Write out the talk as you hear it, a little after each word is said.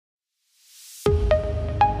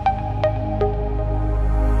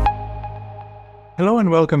Hello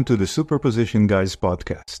and welcome to the Superposition Guys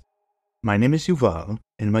podcast. My name is Yuval,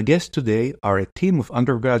 and my guests today are a team of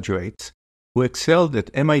undergraduates who excelled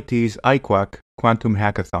at MIT's iQuHack Quantum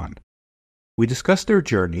Hackathon. We discussed their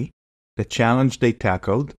journey, the challenge they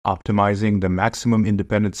tackled, optimizing the maximum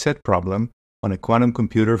independent set problem on a quantum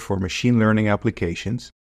computer for machine learning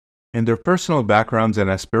applications, and their personal backgrounds and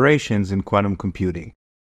aspirations in quantum computing.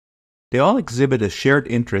 They all exhibit a shared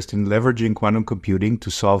interest in leveraging quantum computing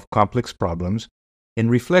to solve complex problems and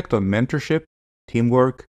reflect on mentorship,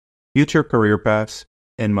 teamwork, future career paths,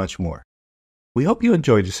 and much more. We hope you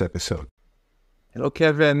enjoyed this episode. Hello,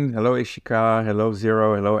 Kevin. Hello, Ishika. Hello,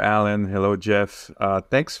 Zero. Hello, Alan. Hello, Jeff.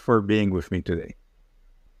 Thanks for being with me today.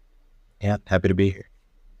 Yeah, happy to be here.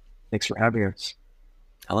 Thanks for having us.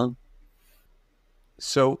 Hello.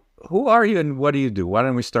 So, who are you and what do you do? Why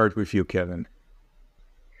don't we start with you, Kevin?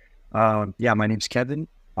 My name's Kevin.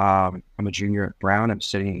 I'm a junior at Brown. I'm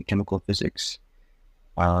studying chemical physics.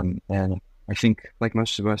 And I think, like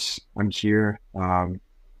most of us, I'm here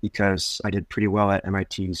because I did pretty well at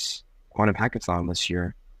MIT's Quantum Hackathon this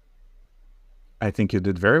year. I think you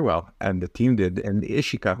did very well, and the team did. And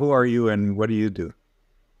Ishika, who are you and what do you do?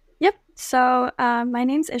 Yep. So my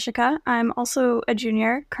name's Ishika. I'm also a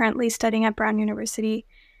junior, currently studying at Brown University,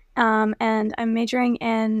 and I'm majoring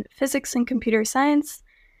in physics and computer science.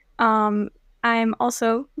 I'm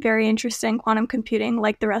also very interested in quantum computing,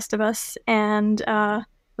 like the rest of us, and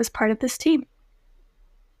was part of this team.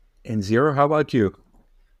 And Zero, how about you?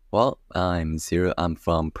 Well, I'm Zero. I'm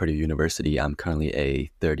from Purdue University. I'm currently a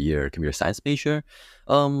third-year computer science major.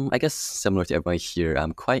 I guess similar to everyone here,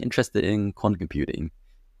 I'm quite interested in quantum computing.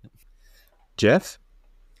 Jeff?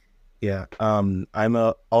 Yeah, I'm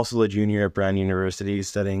also a junior at Brown University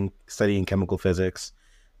studying chemical physics.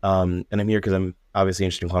 And I'm here because I'm obviously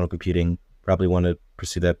interested in quantum computing. Probably want to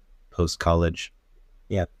pursue that post-college.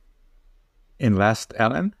 Yeah. And last,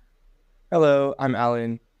 Alan? Hello, I'm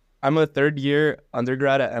Alan. I'm a third-year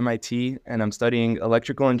undergrad at MIT, and I'm studying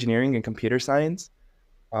electrical engineering and computer science.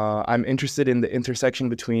 I'm interested in the intersection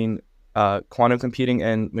between quantum computing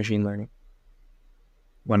and machine learning.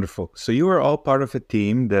 Wonderful. So you were all part of a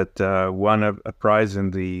team that won a prize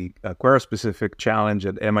in the Quora-specific challenge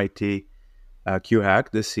at MIT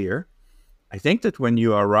iQuHack this year. I think that when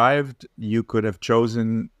you arrived, you could have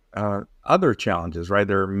chosen other challenges, right?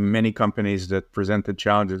 There are many companies that presented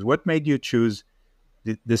challenges. What made you choose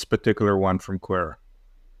this particular one from Quora?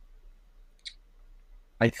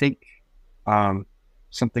 I think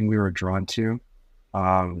something we were drawn to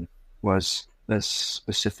was the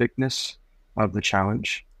specificness of the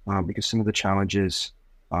challenge, because some of the challenges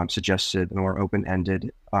suggested a more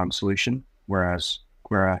open-ended solution, whereas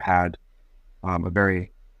Quora had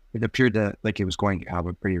it appeared that like it was going to have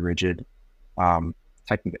a pretty rigid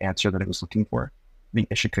type of answer that it was looking for. I think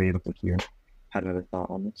Ishika, you look like you had another thought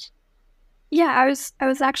on this. Yeah, I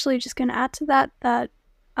was actually just going to add to that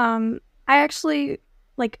I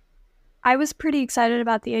was pretty excited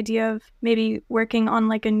about the idea of maybe working on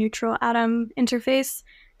like a neutral atom interface,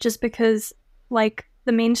 just because like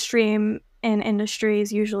the mainstream in industry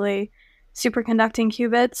is usually superconducting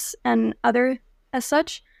qubits and other as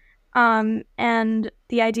such. And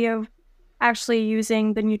the idea of actually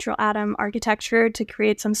using the neutral atom architecture to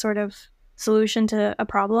create some sort of solution to a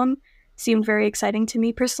problem seemed very exciting to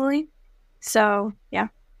me personally. So, yeah.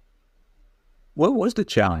 What was the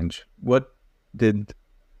challenge? What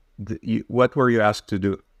were you asked to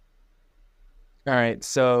do? All right,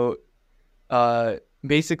 so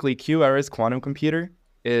basically Quora's quantum computer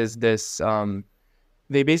is this,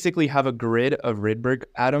 they basically have a grid of Rydberg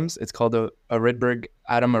atoms. It's called a Rydberg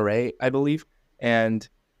atom array, I believe. And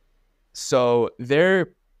so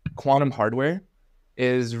their quantum hardware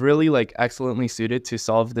is really like excellently suited to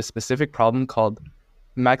solve this specific problem called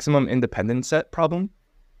maximum independent set problem.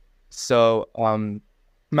 So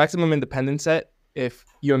maximum independent set, if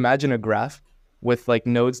you imagine a graph with like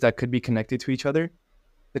nodes that could be connected to each other,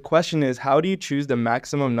 the question is, how do you choose the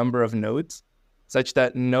maximum number of nodes such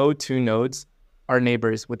that no two nodes are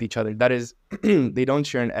neighbors with each other? That is, they don't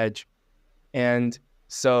share an edge. And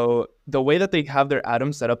so the way that they have their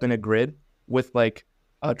atoms set up in a grid with like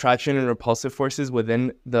attraction and repulsive forces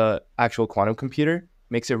within the actual quantum computer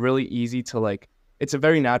makes it really easy to like, it's a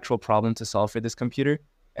very natural problem to solve for this computer.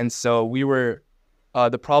 And so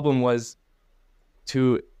the problem was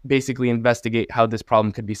to basically investigate how this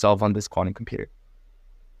problem could be solved on this quantum computer.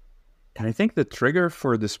 And I think the trigger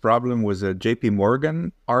for this problem was a JP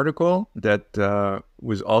Morgan article that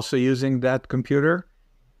was also using that computer.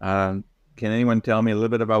 Can anyone tell me a little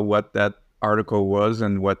bit about what that article was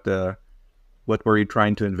and what were you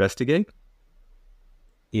trying to investigate?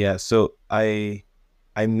 Yeah, so I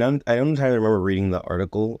I don't entirely remember reading the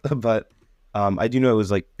article, but I do know it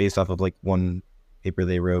was like based off of like one paper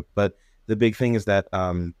they wrote. But the big thing is that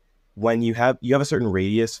when you have a certain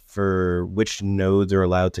radius for which nodes are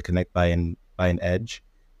allowed to connect by an edge,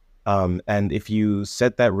 and if you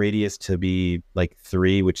set that radius to be like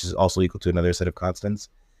 3, which is also equal to another set of constants,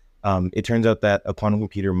 it turns out that a quantum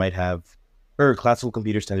computer might have, or classical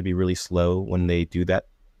computers tend to be really slow when they do that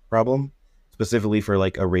problem, specifically for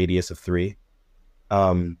like a radius of 3.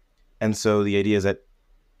 And so the idea is that,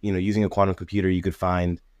 using a quantum computer, you could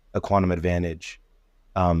find a quantum advantage,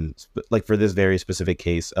 like for this very specific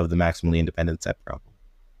case of the maximally independent set problem.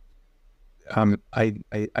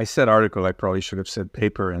 I said article, I probably should have said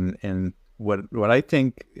paper. And what I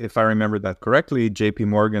think, if I remember that correctly, JP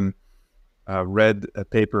Morgan read a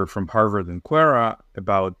paper from Harvard and Quera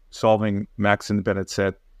about solving max independent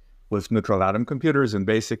set with neutral atom computers, and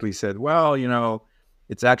basically said, well,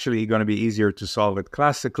 it's actually going to be easier to solve it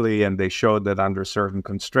classically. And they showed that under certain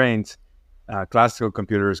constraints, classical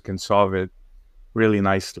computers can solve it really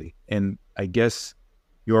nicely. And I guess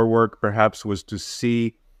your work perhaps was to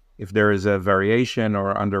see if there is a variation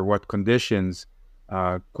or under what conditions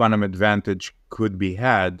quantum advantage could be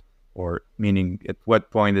had, or meaning at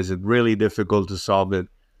what point is it really difficult to solve it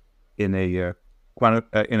in a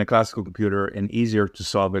classical computer and easier to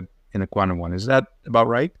solve it in a quantum one. Is that about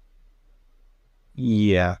right?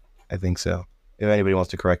 Yeah, I think so. If anybody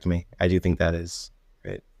wants to correct me, I do think that is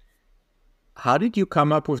right. How did you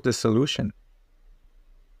come up with the solution?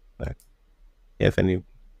 If any.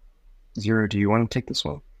 Zero, do you want to take this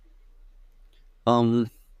one?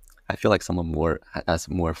 I feel like someone has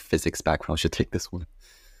more physics background should take this one.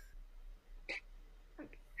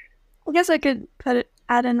 I guess I could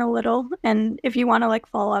add in a little, and if you want to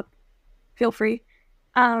follow up, feel free.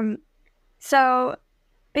 So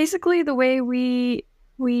basically the way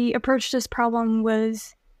we approached this problem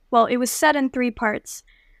was, it was set in 3 parts.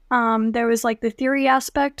 There was the theory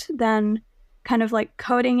aspect, then kind of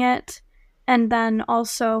coding it, and then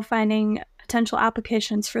also finding potential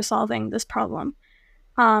applications for solving this problem.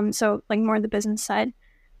 So more the business side.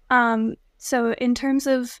 So in terms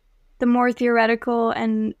of the more theoretical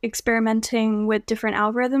and experimenting with different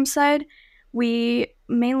algorithms side, we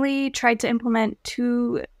mainly tried to implement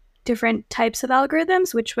 2 different types of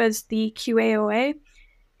algorithms, which was the QAOA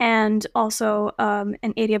and also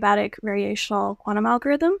an adiabatic variational quantum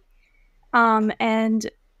algorithm. And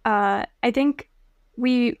I think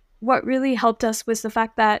what really helped us was the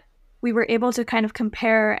fact that we were able to kind of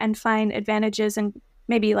compare and find advantages and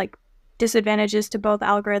maybe disadvantages to both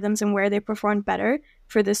algorithms and where they performed better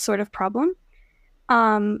for this sort of problem.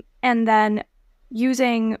 And then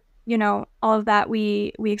using, all of that,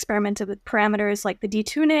 we experimented with parameters like the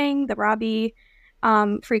detuning, the Rabi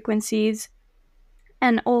frequencies,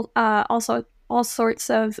 and also all sorts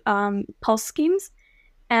of pulse schemes.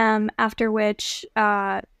 After which,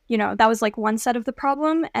 that was one set of the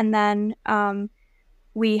problem. And then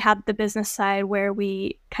we had the business side where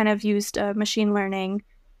we kind of used a machine learning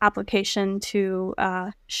application to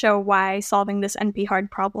show why solving this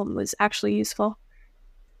NP-hard problem was actually useful.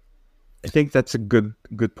 I think that's a good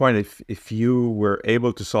point. If you were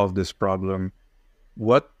able to solve this problem,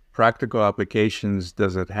 what practical applications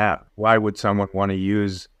does it have? Why would someone want to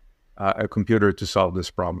use a computer to solve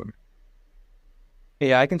this problem?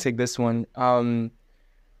 Yeah, I can take this one.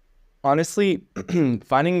 Honestly,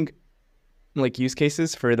 finding use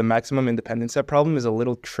cases for the maximum independence set problem is a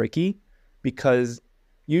little tricky, because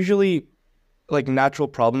usually natural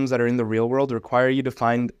problems that are in the real world require you to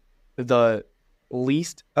find the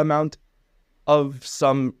least amount of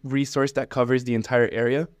some resource that covers the entire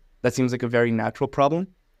area. That seems like a very natural problem.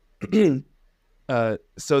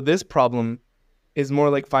 So this problem is more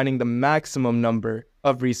like finding the maximum number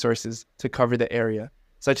of resources to cover the area,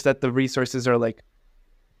 such that the resources are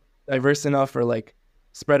diverse enough or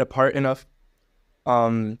spread apart enough.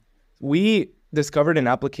 We discovered an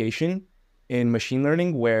application in machine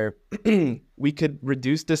learning where we could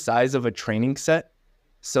reduce the size of a training set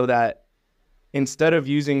so that instead of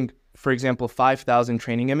using, for example, 5,000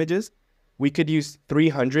 training images, we could use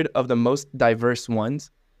 300 of the most diverse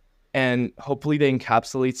ones, and hopefully they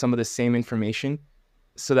encapsulate some of the same information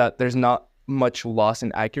so that there's not much loss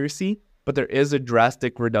in accuracy, but there is a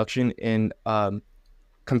drastic reduction in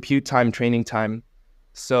compute time, training time.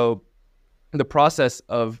 So the process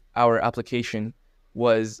of our application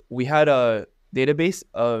was we had a database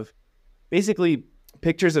of basically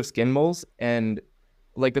pictures of skin moles, and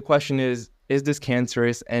the question is this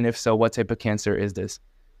cancerous? And if so, what type of cancer is this?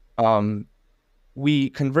 We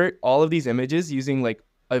convert all of these images using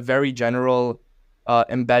a very general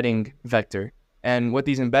embedding vector. And what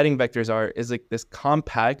these embedding vectors are is like this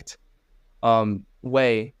compact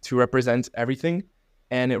way to represent everything.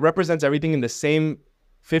 And it represents everything in the same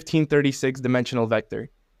 1536 dimensional vector.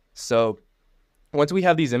 So once we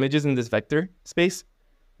have these images in this vector space,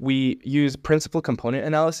 we use principal component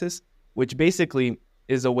analysis, which basically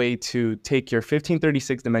is a way to take your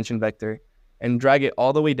 1536 dimension vector and drag it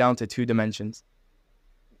all the way down to 2 dimensions,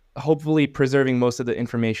 hopefully preserving most of the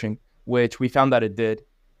information, which we found that it did.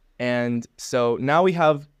 And so now we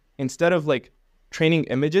have, instead of like training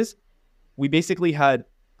images, we basically had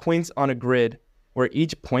points on a grid where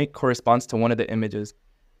each point corresponds to one of the images.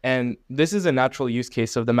 And this is a natural use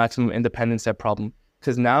case of the maximum independence set problem,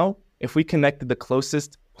 because now if we connect the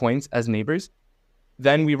closest points as neighbors,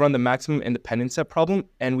 then we run the maximum independence set problem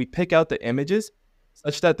and we pick out the images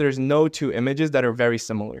such that there's no 2 images that are very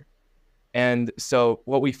similar. And so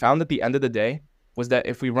what we found at the end of the day was that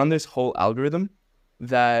if we run this whole algorithm,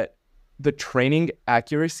 that the training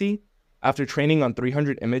accuracy after training on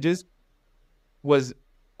 300 images was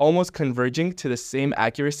almost converging to the same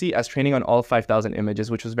accuracy as training on all 5,000 images,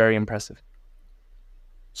 which was very impressive.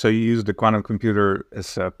 So you use the quantum computer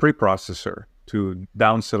as a preprocessor to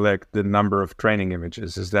down select the number of training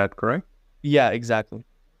images. Is that correct? Yeah, exactly.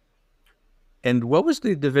 And what was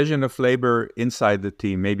the division of labor inside the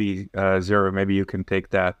team? Maybe Zero, maybe you can take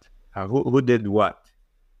that. Who did what?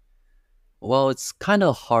 Well, it's kind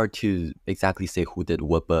of hard to exactly say who did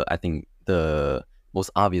what, but I think the most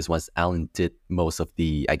obvious was Alan did most of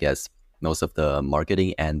the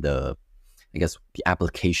marketing and the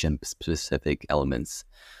application specific elements.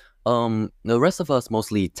 The rest of us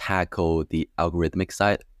mostly tackle the algorithmic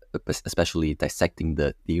side, especially dissecting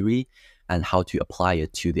the theory and how to apply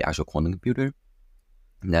it to the actual quantum computer.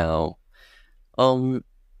 Now,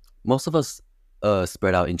 most of us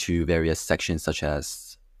spread out into various sections, such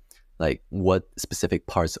as like what specific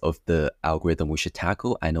parts of the algorithm we should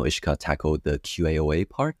tackle. I know Ishka tackled the QAOA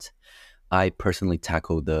part. I personally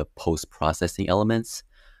tackled the post-processing elements.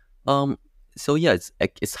 So yeah,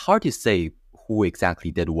 it's hard to say who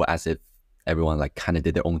exactly did what, as if everyone like kind of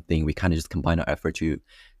did their own thing. We kind of just combined our effort to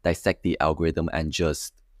dissect the algorithm and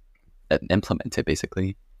just implement it,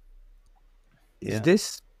 basically. Yeah. Is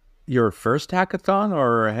this your first hackathon,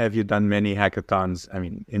 or have you done many hackathons, I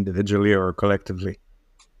mean, individually or collectively?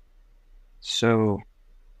 So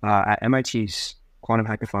at MIT's Quantum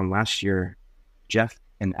Hackathon last year, Jeff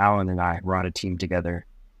and Alan and I were on a team together.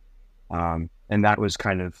 And that was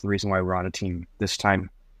kind of the reason why we're on a team this time,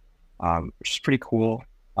 which is pretty cool.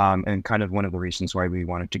 And kind of one of the reasons why we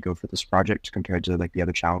wanted to go for this project compared to like the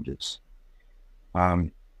other challenges.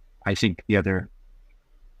 I think the other,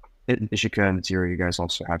 Ishika and Zero, you guys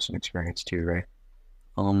also have some experience too, right?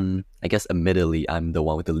 I guess admittedly, I'm the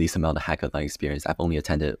one with the least amount of hackathon experience. I've only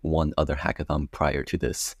attended one other hackathon prior to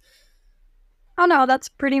this. Oh no, that's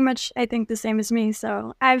pretty much, I think, the same as me.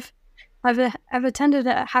 So I've attended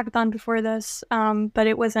a hackathon before this, but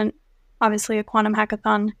it wasn't obviously a quantum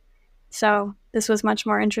hackathon. So this was much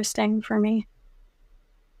more interesting for me.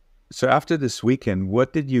 So after this weekend,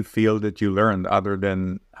 what did you feel that you learned other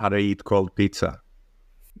than how to eat cold pizza?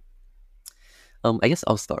 I guess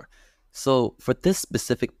I'll start. So for this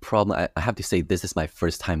specific problem, I have to say this is my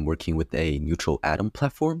first time working with a neutral atom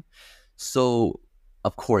platform. So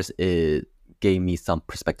of course, it gave me some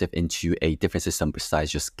perspective into a different system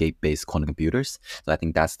besides just gate-based quantum computers. So I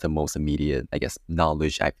think that's the most immediate, I guess,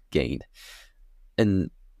 knowledge I've gained. And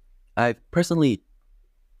I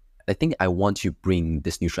think I want to bring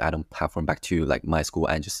this neutral atom platform back to like my school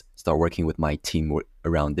and just start working with my team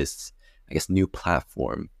around this, I guess, new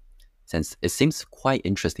platform, since it seems quite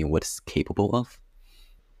interesting what it's capable of.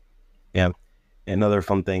 Yeah. Another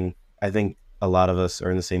fun thing, I think a lot of us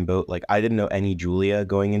are in the same boat. Like, I didn't know any Julia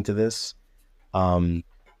going into this. And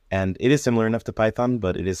it is similar enough to Python,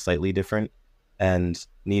 but it is slightly different. And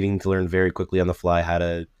needing to learn very quickly on the fly how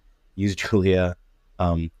to use Julia,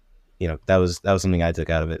 that was something I took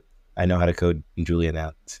out of it. I know how to code in Julia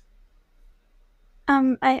now.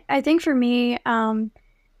 I think for me,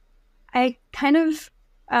 I kind of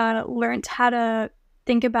learned how to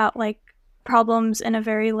think about like problems in a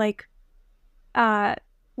very like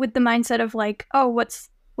with the mindset of like, oh, what's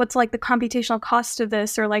like the computational cost of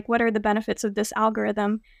this, or like what are the benefits of this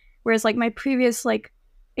algorithm, whereas like my previous like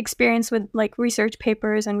experience with like research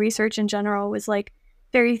papers and research in general was like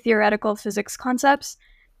very theoretical physics concepts,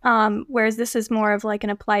 whereas this is more of like an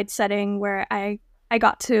applied setting where I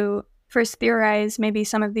got to first theorize maybe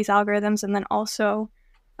some of these algorithms and then also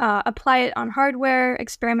apply it on hardware,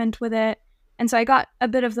 experiment with it. And so I got a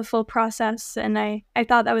bit of the full process, and I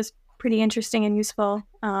thought that was pretty interesting and useful,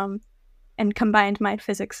 and combined my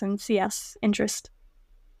physics and CS interest.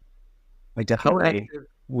 Like How definitely. active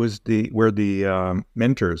were the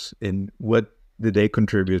mentors, and what did they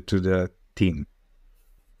contribute to the team?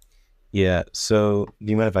 Yeah. So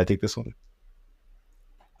do you mind if I take this one?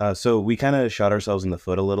 So we kind of shot ourselves in the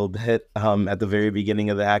foot a little bit at the very beginning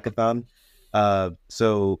of the hackathon.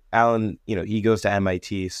 So Alan, he goes to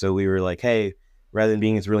MIT. So we were like, hey, rather than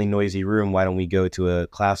being in this really noisy room, why don't we go to a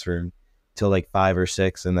classroom till like 5 or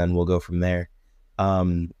 6, and then we'll go from there.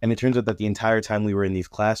 And it turns out that the entire time we were in these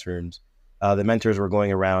classrooms, the mentors were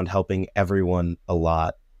going around helping everyone a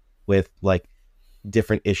lot with like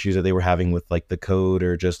different issues that they were having with like the code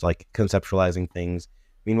or just like conceptualizing things.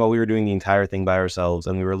 Meanwhile, we were doing the entire thing by ourselves,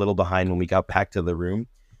 and we were a little behind when we got back to the room.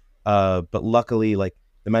 But luckily, like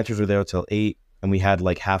the mentors were there till 8, and we had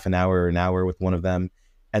like half an hour or an hour with one of them.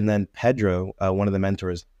 And then Pedro, one of the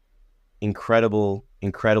mentors, incredible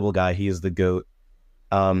guy. He is the GOAT.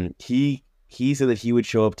 He said that he would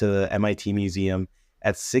show up to the MIT museum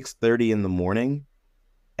at 6:30 in the morning,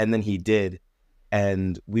 and then he did.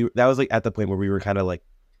 And that was like at the point where we were kind of like,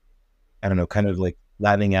 I don't know, kind of like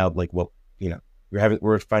flattening out like what,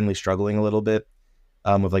 we're finally struggling a little bit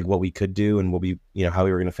with like what we could do and what we, how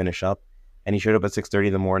we were going to finish up. And he showed up at 6:30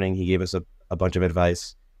 in the morning. He gave us a bunch of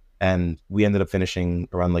advice, and we ended up finishing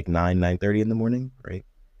around like 9:30 in the morning, right?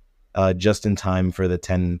 Just in time for the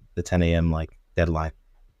 10 a.m. like deadline.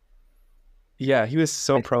 Yeah, he was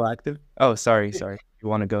so proactive. Oh, sorry. You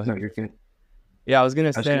want to go? No, you're good. Yeah, I was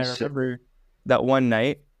gonna say. I remember that one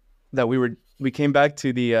night that we came back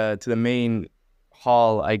to the main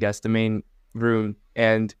hall, I guess, the main room,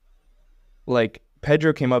 and like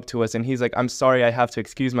Pedro came up to us and he's like, "I'm sorry, I have to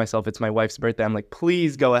excuse myself. It's my wife's birthday." I'm like,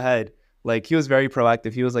 "Please go ahead." Like he was very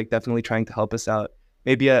proactive. He was like definitely trying to help us out,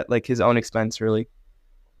 maybe at like his own expense, really.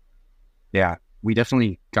 Yeah, we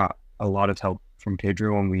definitely got a lot of help from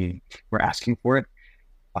Pedro when we were asking for it.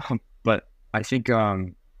 But I think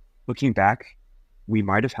looking back, we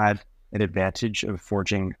might have had an advantage of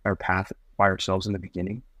forging our path by ourselves in the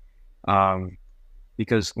beginning.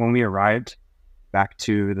 Because when we arrived back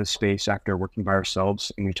to the space after working by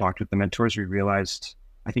ourselves and we talked with the mentors, we realized,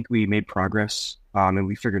 I think we made progress and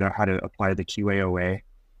we figured out how to apply the QAOA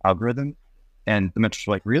algorithm. And the mentors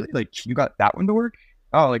were like, really? Like, you got that one to work?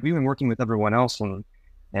 Oh, like we've been working with everyone else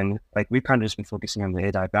and like we've kind of just been focusing on the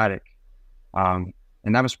adiabatic.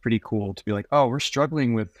 And that was pretty cool to be like, oh, we're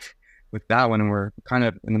struggling with that one and we're kind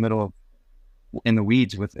of in the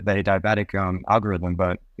weeds with the adiabatic algorithm,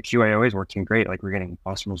 but the QAOA is working great. Like we're getting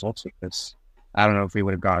awesome results with this. I don't know if we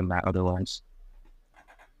would have gotten that otherwise.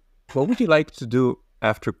 What would you like to do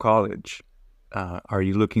after college? Are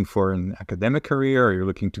you looking for an academic career? Are you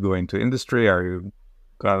looking to go into industry? Are you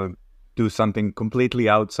going to do something completely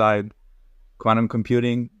outside quantum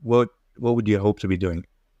computing? What would you hope to be doing?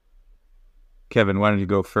 Kevin, why don't you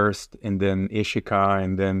go first, and then Ishika,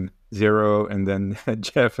 and then Zero, and then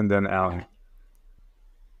Jeff, and then Alan?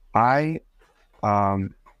 I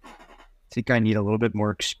think I need a little bit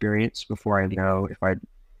more experience before I know if I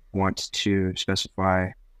want to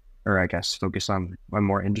specify, or I guess focus on a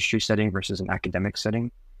more industry setting versus an academic setting.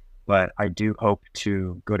 But I do hope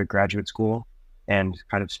to go to graduate school and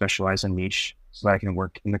kind of specialize in niche so that I can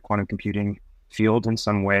work in the quantum computing field in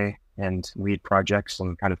some way and lead projects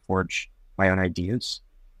and kind of forge my own ideas.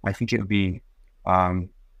 I think it would be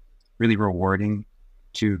really rewarding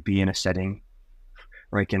to be in a setting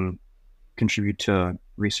where I can contribute to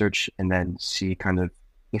research and then see kind of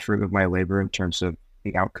the fruit of my labor in terms of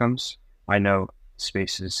the outcomes. I know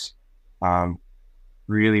space is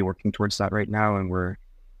really working towards that right now, and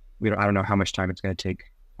I don't know how much time it's going to take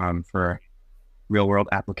for real world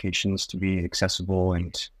applications to be accessible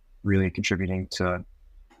and really contributing to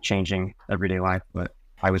changing everyday life, but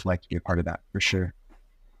I would like to be a part of that for sure.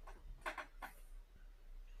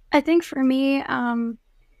 I think for me,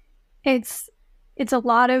 it's a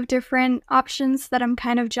lot of different options that I'm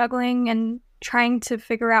kind of juggling and trying to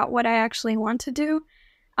figure out what I actually want to do.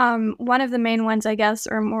 One of the main ones, I guess,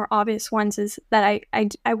 or more obvious ones, is that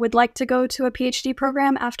I would like to go to a PhD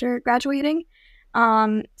program after graduating,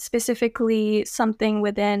 specifically something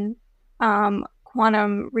within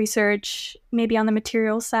quantum research, maybe on the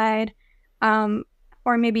materials side,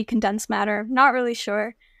 or maybe condensed matter. Not really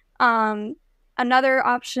sure. Another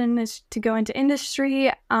option is to go into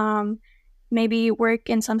industry, maybe work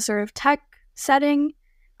in some sort of tech setting,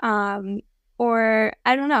 or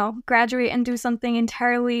I don't know, graduate and do something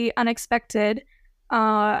entirely unexpected.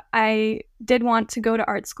 I did want to go to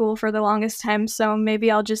art school for the longest time, so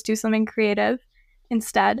maybe I'll just do something creative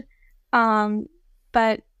instead.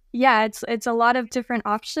 But yeah, it's a lot of different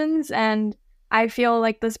options, and I feel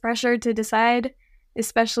like this pressure to decide,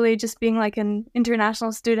 especially just being like an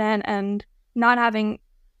international student and not having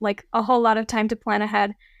like a whole lot of time to plan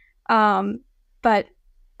ahead. But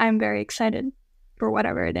I'm very excited for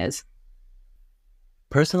whatever it is.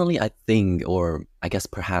 Personally, I think, or I guess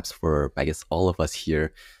perhaps for, all of us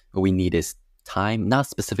here, what we need is time, not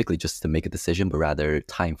specifically just to make a decision, but rather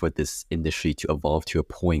time for this industry to evolve to a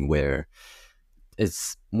point where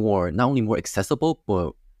it's more, not only more accessible,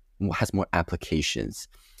 but has more applications.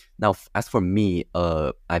 Now, as for me,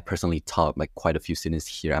 I personally taught like quite a few students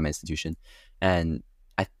here at my institution. And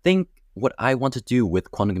I think what I want to do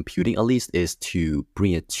with quantum computing, at least, is to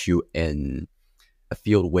bring it to a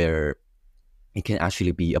field where it can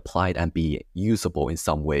actually be applied and be usable in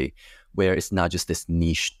some way, where it's not just this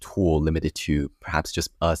niche tool limited to perhaps just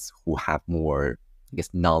us who have more,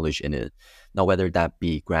 knowledge in it. Now, whether that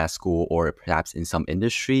be grad school or perhaps in some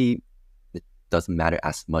industry, it doesn't matter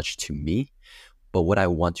as much to me. But what I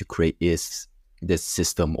want to create is this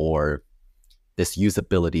system or this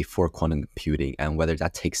usability for quantum computing. And whether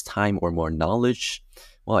that takes time or more knowledge,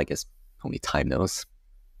 well, I guess only time knows.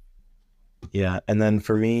 Yeah. And then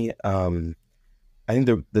for me, I think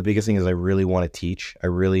the biggest thing is I really want to teach. I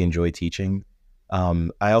really enjoy teaching.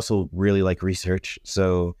 I also really like research.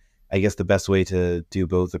 So I guess the best way to do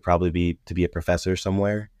both would probably be to be a professor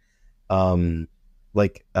somewhere. I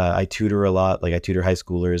tutor a lot. Like I tutor high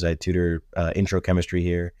schoolers. I tutor intro chemistry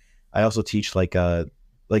here. I also teach Kevin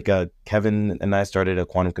and I started a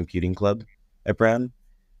quantum computing club at Brown.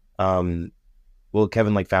 Well,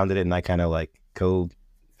 Kevin founded it and I kind of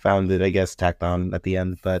co-founded, I guess, tacked on at the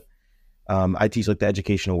end. But I teach the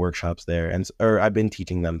educational workshops there, or I've been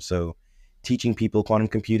teaching them. So teaching people quantum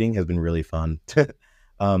computing has been really fun.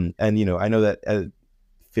 And I know that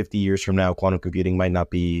 50 years from now, quantum computing might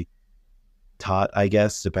not be taught, I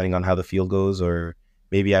guess, depending on how the field goes, or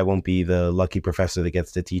maybe I won't be the lucky professor that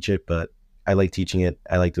gets to teach it, but I like teaching it.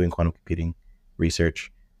 I like doing quantum computing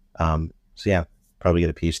research. So yeah, probably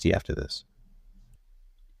get a PhD after this.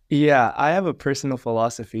 Yeah, I have a personal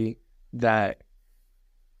philosophy that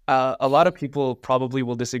a lot of people probably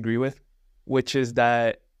will disagree with, which is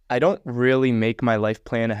that I don't really make my life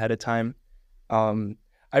plan ahead of time.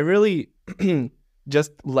 I really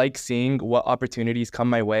just like seeing what opportunities come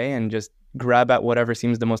my way and just grab at whatever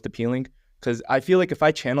seems the most appealing. Because I feel like if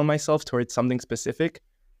I channel myself towards something specific,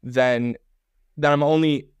 then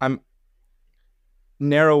I'm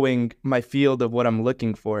narrowing my field of what I'm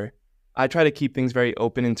looking for. I try to keep things very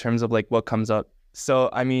open in terms of what comes up. So,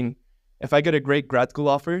 I mean, if I get a great grad school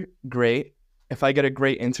offer, great. If I get a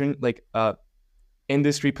great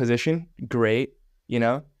industry position, great,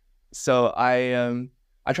 So I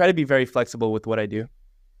try to be very flexible with what I do.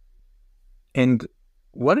 And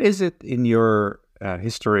what is it in your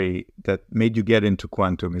history that made you get into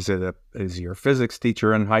quantum? Is your physics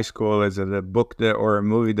teacher in high school? Is it a book or a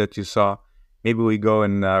movie that you saw? Maybe we go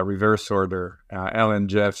in reverse order. Ellen,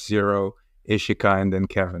 Jeff, Zero, Ishika, and then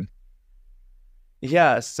Kevin.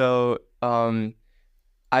 Yeah, so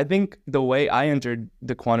I think the way I entered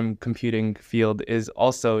the quantum computing field is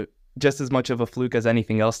also just as much of a fluke as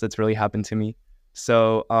anything else that's really happened to me.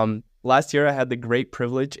 So last year I had the great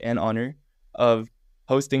privilege and honor of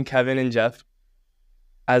hosting Kevin and Jeff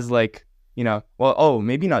as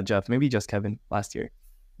maybe not Jeff, maybe just Kevin last year.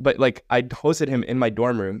 But I hosted him in my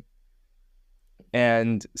dorm room.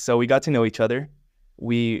 And so we got to know each other.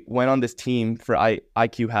 We went on this team for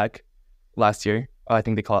iQuHack last year. I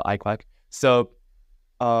think they call it iQuHack. So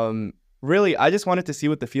really, I just wanted to see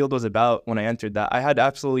what the field was about when I entered that. I had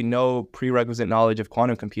absolutely no prerequisite knowledge of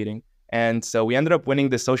quantum computing. And so we ended up winning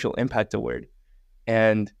the Social Impact Award.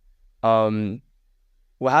 And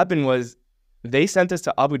what happened was they sent us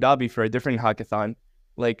to Abu Dhabi for a different hackathon.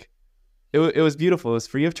 It was beautiful. It was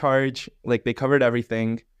free of charge. They covered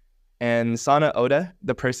everything. And Sana Oda,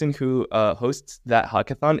 the person who hosts that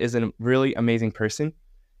hackathon, is a really amazing person.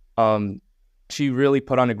 She really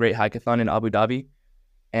put on a great hackathon in Abu Dhabi.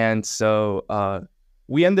 And so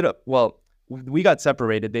we got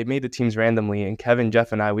separated. They made the teams randomly, and Kevin,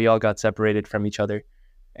 Jeff, and we all got separated from each other.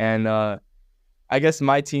 And I guess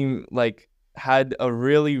my team had a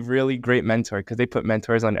really, really great mentor because they put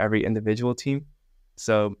mentors on every individual team.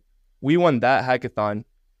 So we won that hackathon,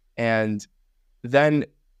 and then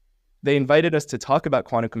they invited us to talk about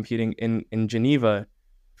quantum computing in Geneva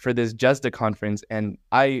for this JESDA conference. And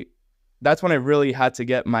that's when I really had to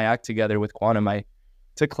get my act together with quantum. I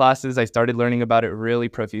took classes. I started learning about it really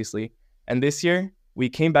profusely. And this year, we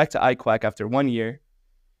came back to iQuHack after 1 year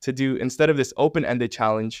to do, instead of this open-ended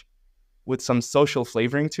challenge with some social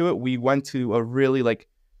flavoring to it, we went to a really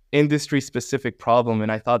industry-specific problem.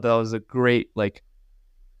 And I thought that was a great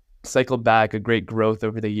cycle back, a great growth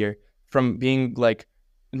over the year from being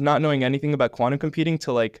not knowing anything about quantum computing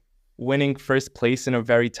to winning first place in a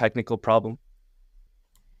very technical problem?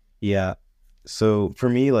 Yeah. So for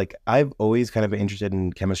me, like I've always kind of been interested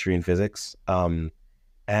in chemistry and physics.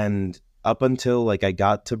 And up until like I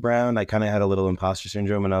got to Brown, I kind of had a little imposter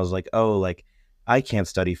syndrome and I was like, oh, like I can't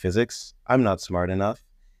study physics. I'm not smart enough.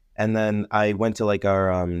 And then I went to like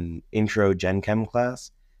our intro Gen Chem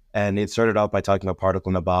class, and it started off by talking about particle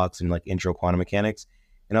in a box and like intro quantum mechanics.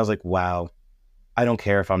 And I was like, wow, I don't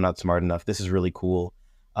care if I'm not smart enough. This is really cool.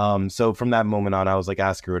 So from that moment on, I was like,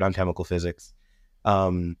 ah, screw it, I'm chemical physics.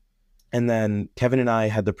 And then Kevin and I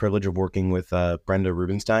had the privilege of working with Brenda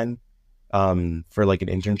Rubenstein for like an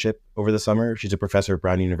internship over the summer. She's a professor at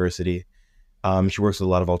Brown University. She works with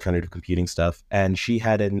a lot of alternative computing stuff. And she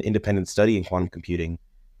had an independent study in quantum computing,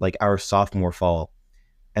 like our sophomore fall.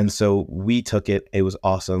 And so we took it. It was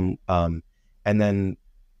awesome. And then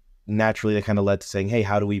naturally that kind of led to saying, hey,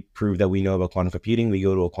 how do we prove that we know about quantum computing? We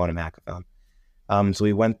go to a quantum hackathon. So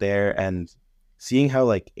we went there, and seeing how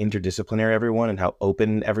like interdisciplinary everyone and how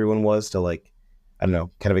open everyone was to like, I don't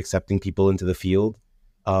know, kind of accepting people into the field,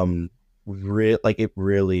 like it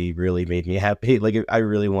really, really made me happy. Like I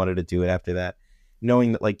really wanted to do it after that,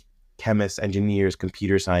 knowing that like chemists, engineers,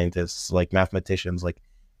 computer scientists, like mathematicians, like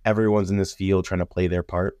everyone's in this field trying to play their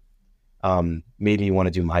part, made me want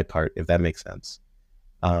to do my part, if that makes sense.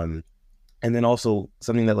 And then also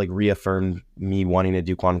something that like reaffirmed me wanting to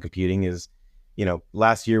do quantum computing is, you know,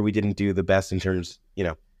 last year we didn't do the best in terms, you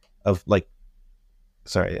know, of like,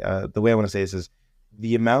 the way I want to say this is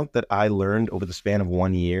the amount that I learned over the span of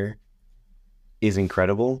 1 year is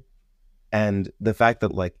incredible. And the fact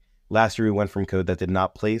that like last year we went from code that did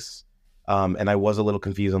not place, and I was a little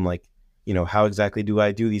confused on like, you know, how exactly do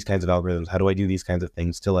I do these kinds of algorithms? How do I do these kinds of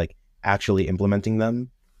things, to like actually implementing them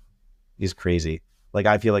is crazy. Like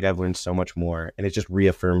I feel like I've learned so much more, and it just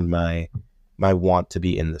reaffirmed my want to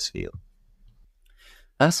be in this field.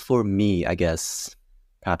 As for me, I guess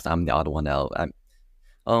perhaps I'm the odd one out.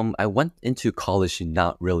 I went into college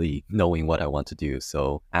not really knowing what I want to do.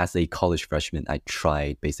 So as a college freshman, I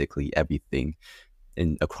tried basically everything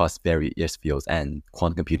across various fields, and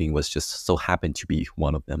quantum computing was just so happened to be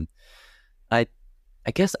one of them. I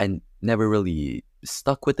guess I never really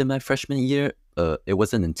stuck with it my freshman year. It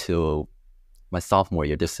wasn't until my sophomore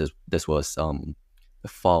year. This was the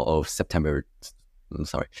fall of September.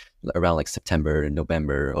 Around like September,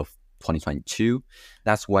 November of 2022.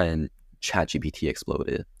 That's when ChatGPT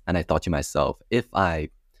exploded. And I thought to myself, if I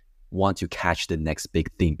want to catch the next big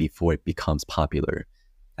thing before it becomes popular,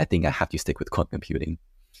 I think I have to stick with quantum computing.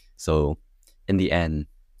 So in the end,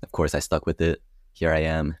 of course, I stuck with it. Here I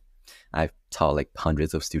am. I've taught like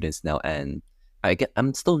hundreds of students now, and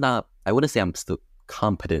I'm still not, I wouldn't say I'm still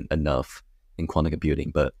competent enough in quantum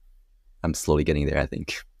computing, but I'm slowly getting there, I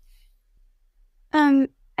think.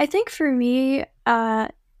 I think for me,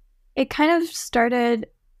 it kind of started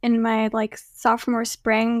in my like sophomore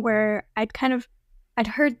spring, where I'd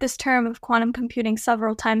heard this term of quantum computing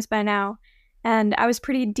several times by now, and I was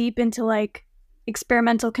pretty deep into like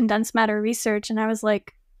experimental condensed matter research, and I was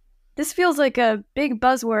like, this feels like a big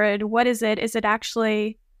buzzword. What is it? Is it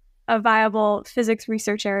actually a viable physics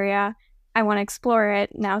research area? I want to explore it.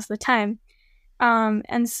 Now's the time.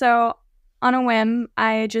 And so on a whim,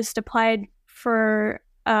 I just applied for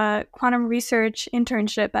a quantum research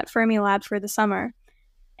internship at Fermilab for the summer.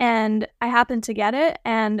 And I happened to get it,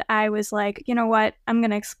 and I was like, you know what, I'm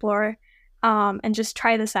going to explore and just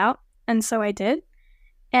try this out. And so I did.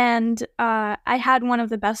 And I had one of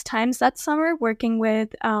the best times that summer working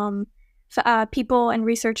with people and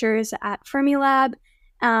researchers at Fermilab.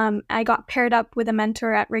 I got paired up with a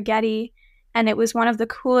mentor at Rigetti, and it was one of the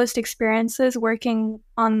coolest experiences working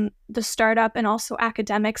on the startup and also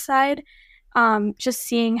academic side. Just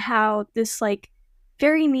seeing how this like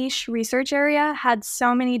very niche research area had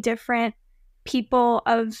so many different people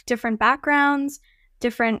of different backgrounds,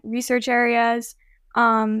 different research areas.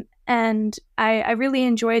 And I really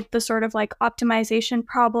enjoyed the sort of like optimization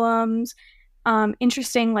problems,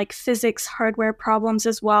 interesting like physics hardware problems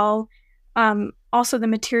as well. Also the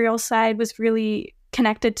material side was really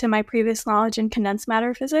connected to my previous knowledge in condensed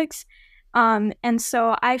matter physics. And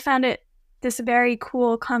so I found it this very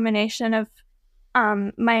cool combination of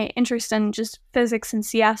my interest in just physics and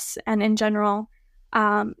CS, and in general,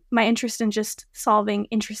 my interest in just solving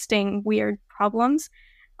interesting, weird problems.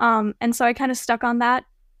 And so I kind of stuck on that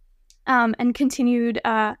and continued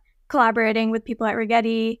collaborating with people at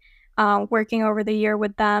Rigetti, working over the year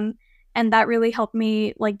with them. And that really helped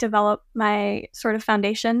me like develop my sort of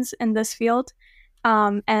foundations in this field.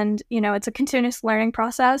 And, you know, it's a continuous learning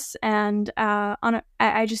process. And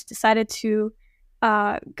I just decided to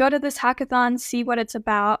go to this hackathon, see what it's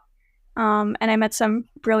about, and I met some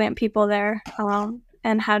brilliant people there,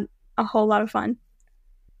 and had a whole lot of fun.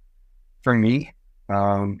 For me,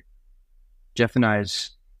 Jeff and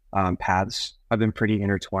I's paths have been pretty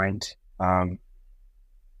intertwined.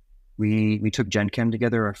 We took Gen Chem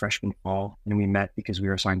together our freshman fall, and we met because we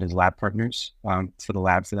were assigned as lab partners for the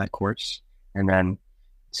lab for that course. And then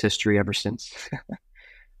it's history ever since.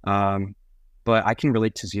 But I can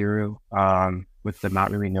relate to Zero with the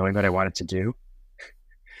not really knowing what I wanted to do.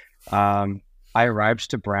 I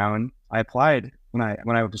arrived to Brown. I applied when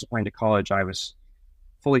I was applying to college. I was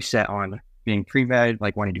fully set on being pre-med,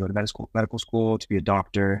 like wanting to go to medical school, to be a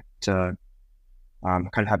doctor, to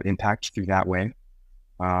kind of have impact through that way.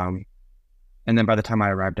 And then by the time I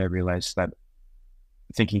arrived, I realized that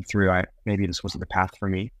thinking through, maybe this wasn't the path for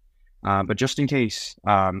me. But just in case,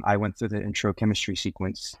 I went through the intro chemistry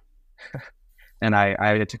sequence, and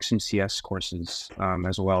I took some CS courses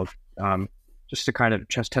as well, just to kind of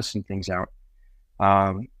test some things out.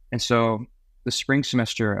 And so the spring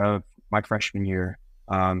semester of my freshman year,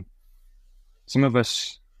 some of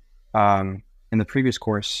us in the previous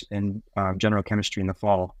course in general chemistry in the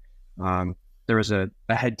fall, there was a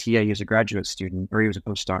head TA. He was a graduate student, or he was a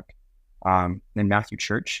postdoc, named Matthew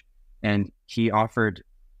Church, and he offered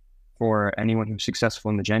for anyone who was successful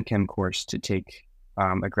in the Gen Chem course to take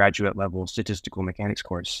a graduate level statistical mechanics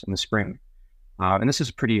course in the spring. And this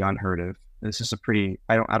is pretty unheard of. This is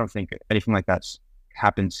I don't think anything like that's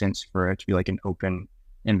happened since, for it to be like an open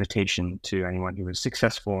invitation to anyone who was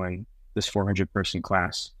successful in this 400-person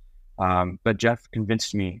class. But Jeff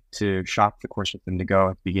convinced me to shop the course with him to go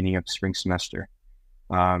at the beginning of the spring semester.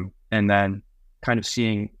 And then kind of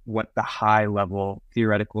seeing what the high level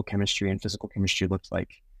theoretical chemistry and physical chemistry looked like.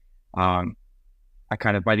 I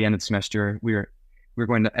kind of, by the end of the semester, we were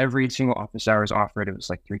going to every single office hours offered. It was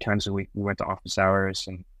like 3 times a week. We went to office hours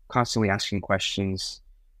and constantly asking questions,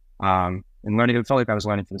 and learning. It felt like I was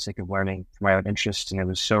learning for the sake of learning, for my own interest, and it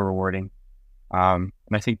was so rewarding. And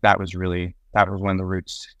I think that was when the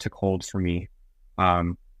roots took hold for me,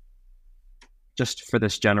 just for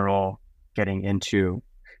this general getting into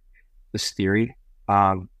this theory.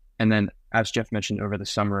 And then, as Jeff mentioned, over the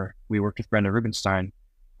summer, we worked with Brenda Rubenstein,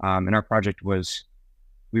 and our project was,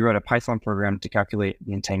 we wrote a Python program to calculate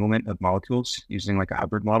the entanglement of molecules using like a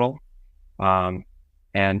Hubbard model.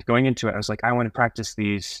 And going into it, I was like, I want to practice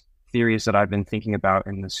these theories that I've been thinking about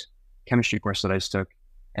in this chemistry course that I just took.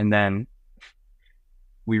 And then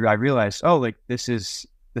I realized, oh, like this is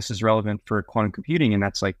relevant for quantum computing, and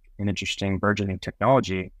that's like an interesting burgeoning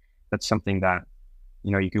technology. That's something that,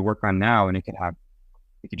 you could work on now, and it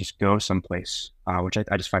could just go someplace, which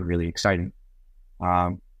I just find really exciting.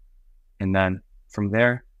 And then from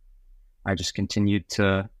there, I just continued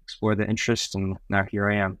to explore the interest, and now here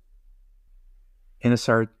I am. And as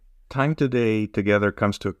our time today together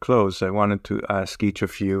comes to a close, I wanted to ask each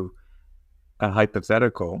of you a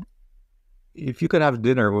hypothetical. If you could have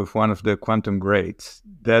dinner with one of the quantum greats,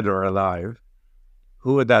 dead or alive,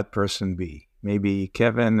 who would that person be? Maybe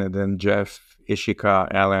Kevin, and then Jeff,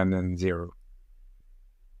 Ishika, Alan, and Zero.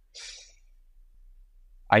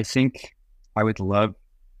 I think I would love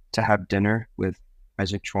to have dinner with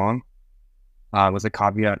Isaac Chuang, with a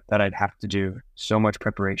caveat that I'd have to do so much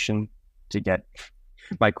preparation to get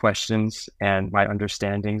my questions and my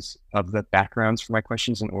understandings of the backgrounds for my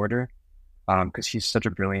questions in order, because he's such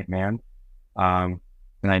a brilliant man. And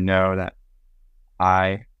I know that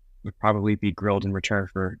I would probably be grilled in return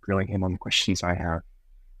for grilling him on the questions I have.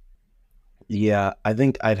 Yeah, I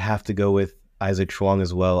think I'd have to go with Isaac Chuang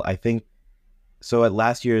as well. I think, so at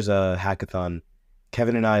last year's hackathon,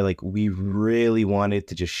 Kevin and I, we really wanted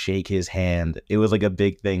to just shake his hand. It was like a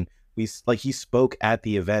big thing. He spoke at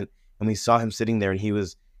the event, and we saw him sitting there, and he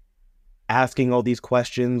was asking all these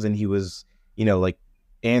questions, and he was,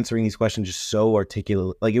 answering these questions just so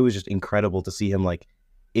articulate. It was just incredible to see him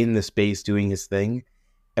in the space doing his thing.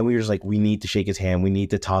 And we were just we need to shake his hand. We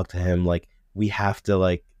need to talk to him. We have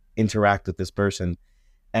to interact with this person.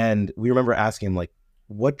 And we remember asking him,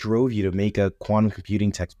 what drove you to make a quantum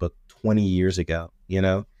computing textbook 20 years ago?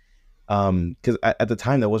 Because at the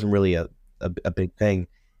time that wasn't really a big thing.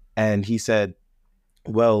 And he said,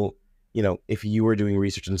 well, if you were doing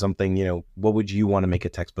research on something, what would you want to make a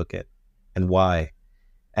textbook in, and why?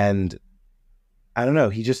 And I don't know,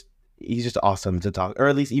 he's just awesome to talk, or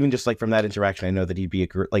at least even just from that interaction, I know that he'd be a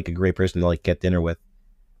great person to get dinner with,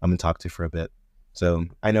 and talk to for a bit. So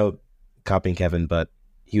I know copying Kevin, but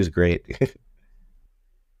he was great.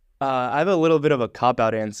 I have a little bit of a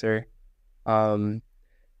cop-out answer.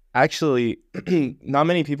 Actually, not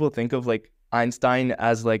many people think of Einstein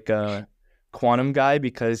as a quantum guy,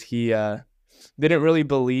 because he didn't really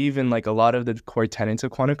believe in like a lot of the core tenets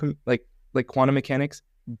of quantum quantum mechanics,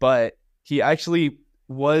 but he actually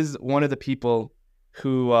was one of the people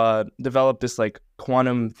who developed this like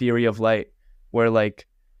quantum theory of light, where like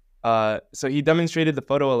so he demonstrated the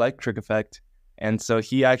photoelectric effect, and so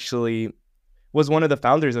he actually was one of the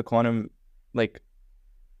founders of quantum, like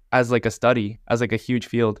as like a study, as like a huge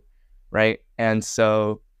field, right? And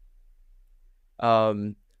so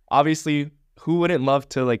obviously, who wouldn't love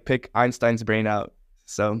to like pick Einstein's brain out?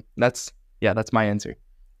 So that's my answer.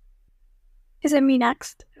 Is it me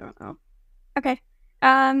next? I don't know. Okay.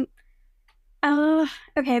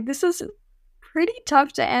 Okay, this is pretty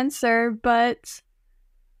tough to answer, but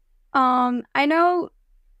I know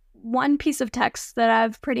one piece of text that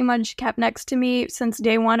I've pretty much kept next to me since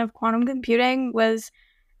day one of quantum computing was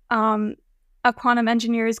a quantum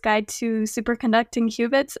engineer's guide to superconducting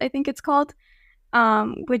qubits, I think it's called,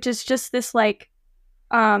 which is just this like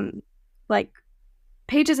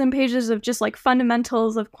pages and pages of just like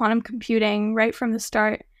fundamentals of quantum computing right from the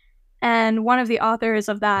start. And one of the authors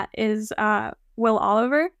of that is Will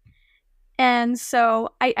Oliver. And so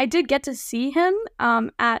I did get to see him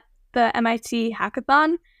at the MIT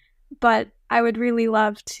hackathon, but I would really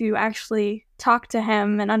love to actually talk to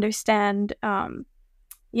him and understand,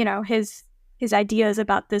 his ideas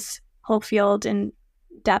about this whole field in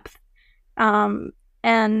depth.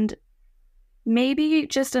 And maybe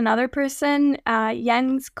just another person,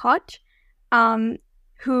 Jens Koch,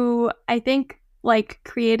 who I think like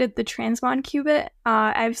created the transmon qubit.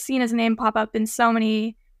 I've seen his name pop up in so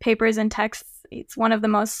many papers and texts. It's one of the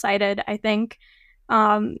most cited, I think.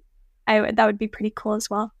 That would be pretty cool as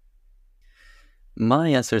well. My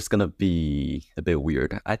answer is gonna be a bit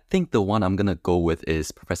weird. I think the one I'm gonna go with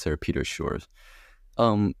is Professor Peter Shor.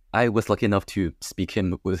 I was lucky enough to speak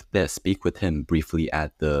with him briefly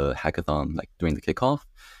at the hackathon, like during the kickoff.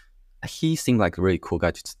 He seemed like a really cool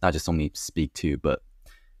guy to not just only speak to, but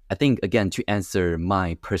I think, again, to answer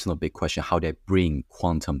my personal big question, how do I bring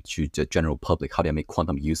quantum to the general public? How do I make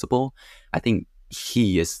quantum usable? I think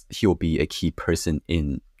he'll be a key person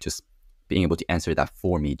in just being able to answer that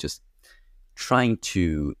for me, just trying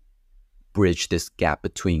to bridge this gap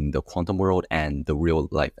between the quantum world and the real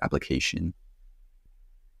life application.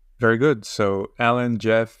 Very good. So Alan,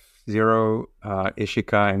 Jeff, Zero,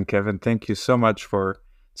 Ishika, and Kevin, thank you so much for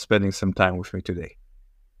spending some time with me today.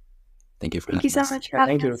 Thank you for having us. Thank you so much for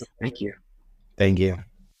having us. Thank you. Thank you.